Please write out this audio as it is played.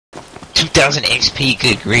2,000 XP,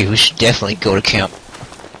 good grief, we should definitely go to camp.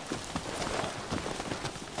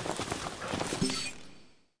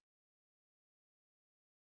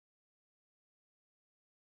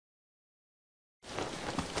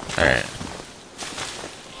 Alright.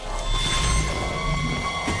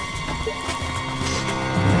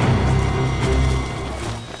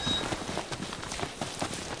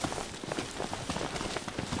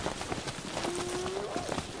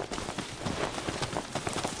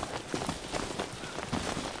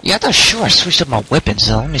 Yeah, I thought sure I switched up my weapons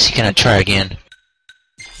though. Let me see, can I try again?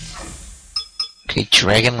 Okay,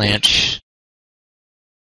 Dragon Lynch.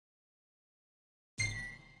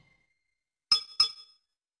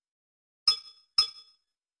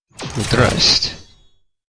 Full thrust.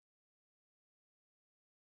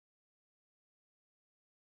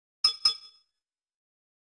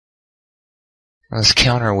 Let's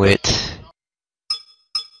counter with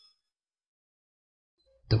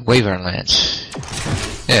the Wyvern Lance.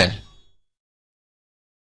 Yeah.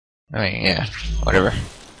 I mean, yeah, whatever.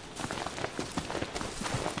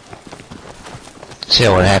 See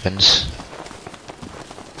what happens.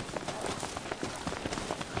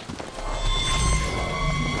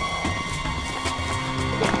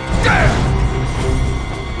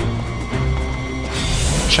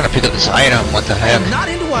 Trying to pick up this item, what the heck? I'm not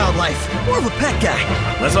into wildlife, more of a pet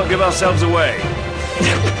guy. Let's not give ourselves away.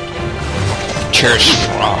 Church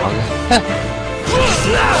frog.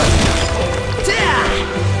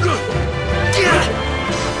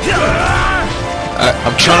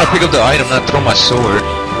 I'm trying to pick up the item, not throw my sword.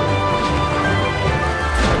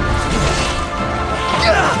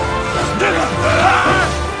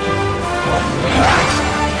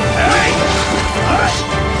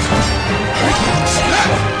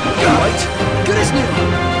 Good as new.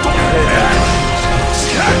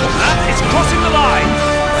 It's crossing the line.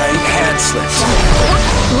 Hand slips.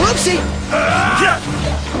 Whoopsie.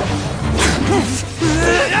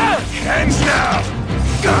 Hands now.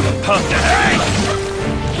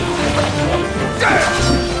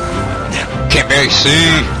 Can't barely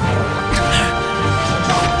see.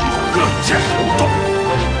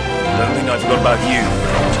 Don't think I forgot about you.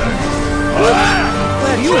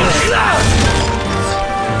 Glad you were there.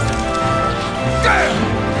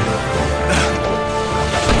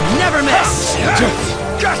 Never miss.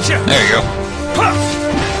 Gotcha. There you go.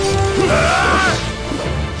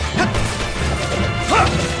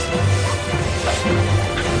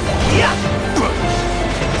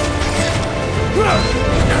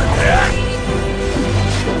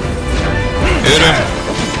 Hit him.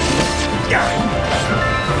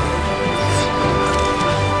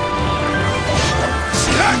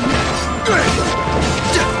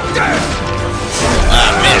 I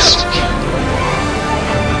missed.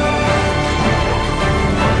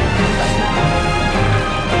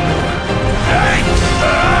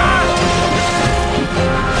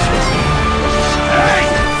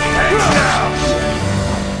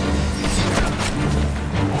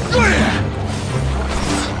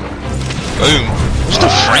 Boom. Just a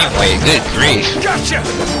frame rate, good grief. Gotcha.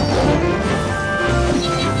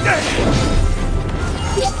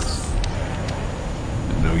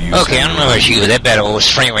 Okay, I don't know about you, that battle was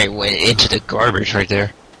frame rate went into the garbage right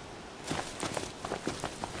there.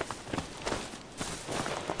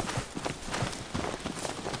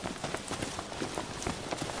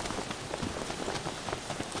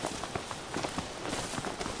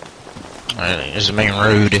 Alright, there's the main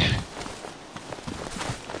road.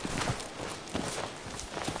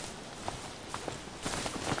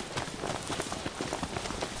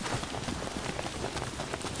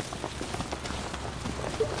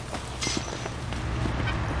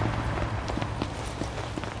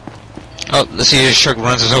 Oh, let's see if this truck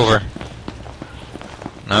runs us over.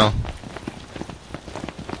 No.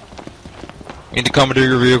 You need to commandeer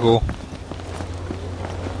your vehicle.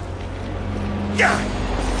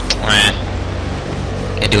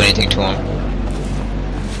 Can't do anything to him.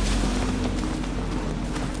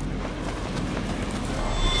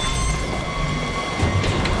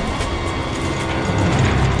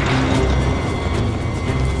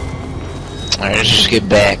 Alright, let's just get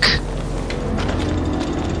back.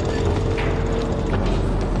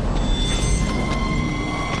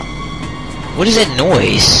 What is that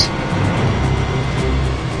noise?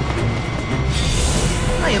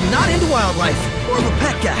 I am not into wildlife, more of a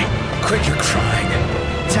pet guy. Quit your crying.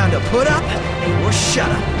 Time to put up or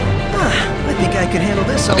shut up. I think I could handle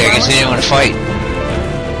this. Okay, I guess he didn't want to fight.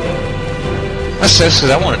 That sucks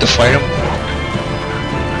because I wanted to fight him.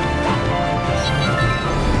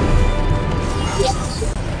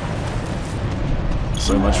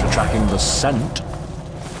 So much for tracking the scent.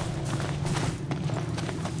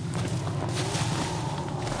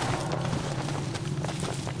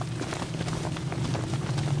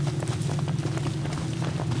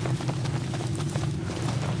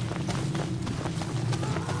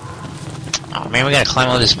 Man, we gotta climb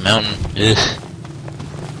all this mountain. Ugh.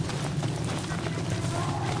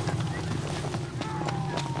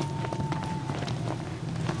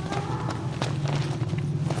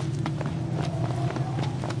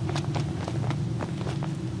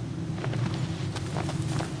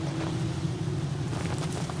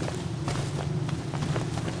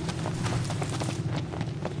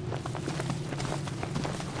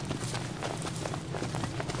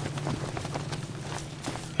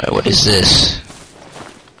 Alright, what is this?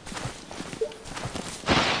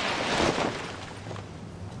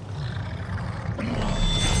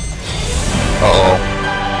 Uh-oh.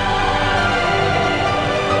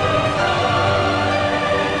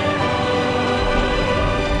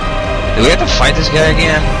 Do we have to fight this guy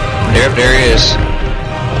again? There he is.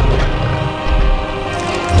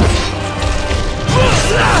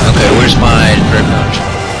 Okay, where's my red punch?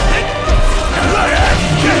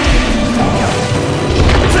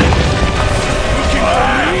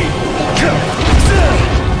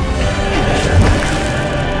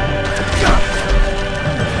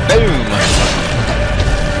 Boom!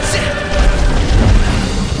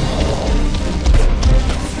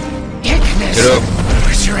 Get up.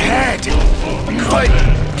 Where's your head? Quite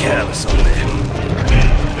careless on there.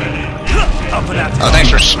 Up and out. Oh, thanks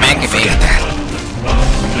for smacking me.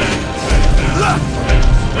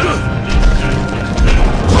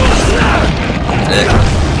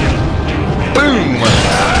 Boom!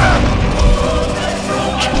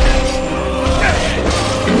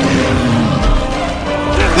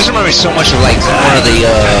 This reminds me so much of like one of the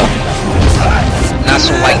not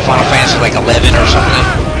so like Final Fantasy like 11 or something.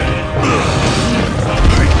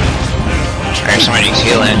 Alright, somebody needs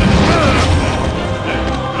healing.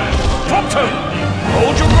 Prompto!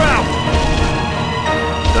 Hold your ground!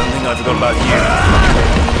 Don't think I forgot about you.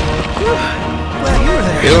 Well, you were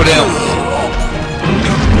there. Heal him.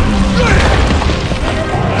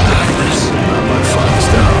 This is not my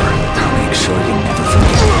finest hour. I'll make sure you never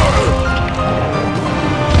forget.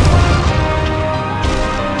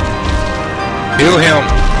 Heal him.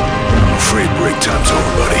 I'm afraid break time's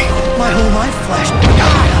over, buddy. My whole life flashed before my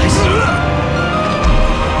eyes.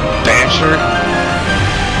 Dancer.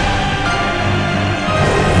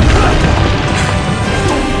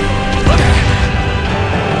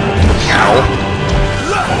 Ow.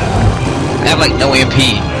 I have like no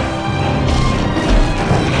MP.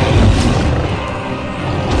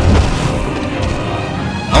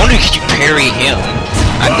 I wonder if you parry him.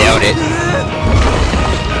 I doubt it.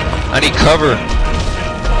 I need cover.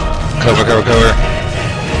 Cover, cover, cover.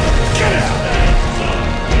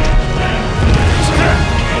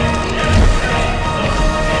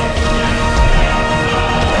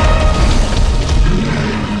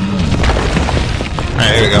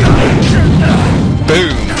 Alright, here we go.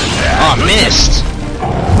 Boom! Oh, I missed!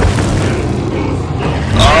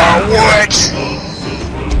 Oh, what?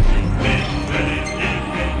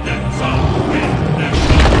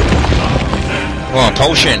 Come on,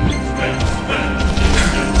 potion!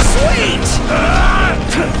 Sweet!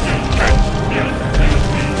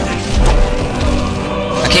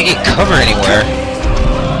 I can't get cover anywhere.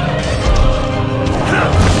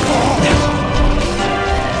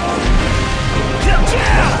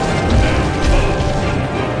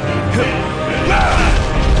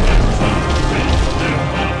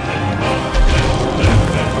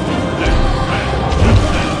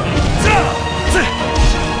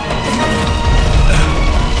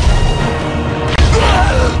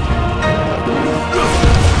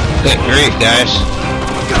 Good grief, guys.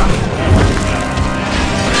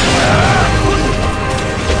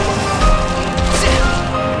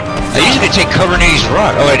 I usually take cover in these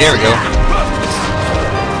rocks. Oh, there we go.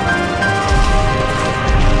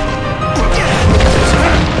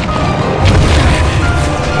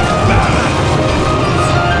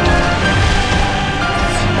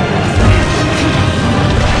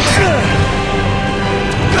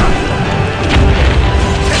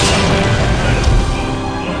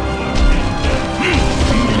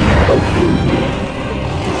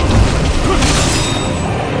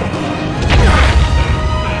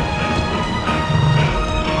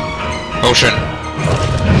 Potion.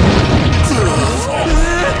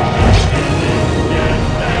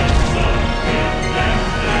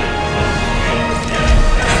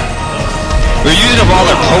 We're using up all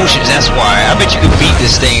our potions, that's why. I bet you could beat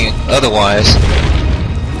this thing otherwise.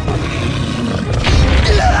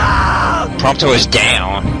 Prompto is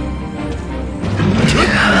down.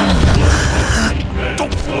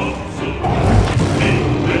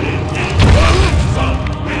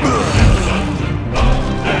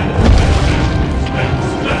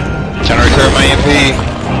 Trying to recover my MP.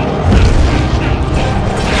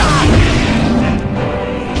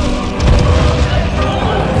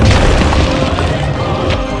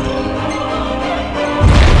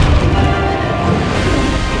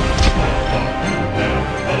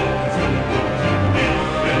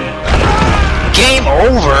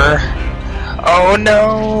 over? Oh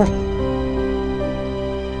no!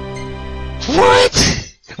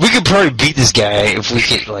 What? We could probably beat this guy if we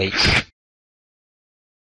could, like...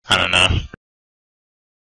 I don't know.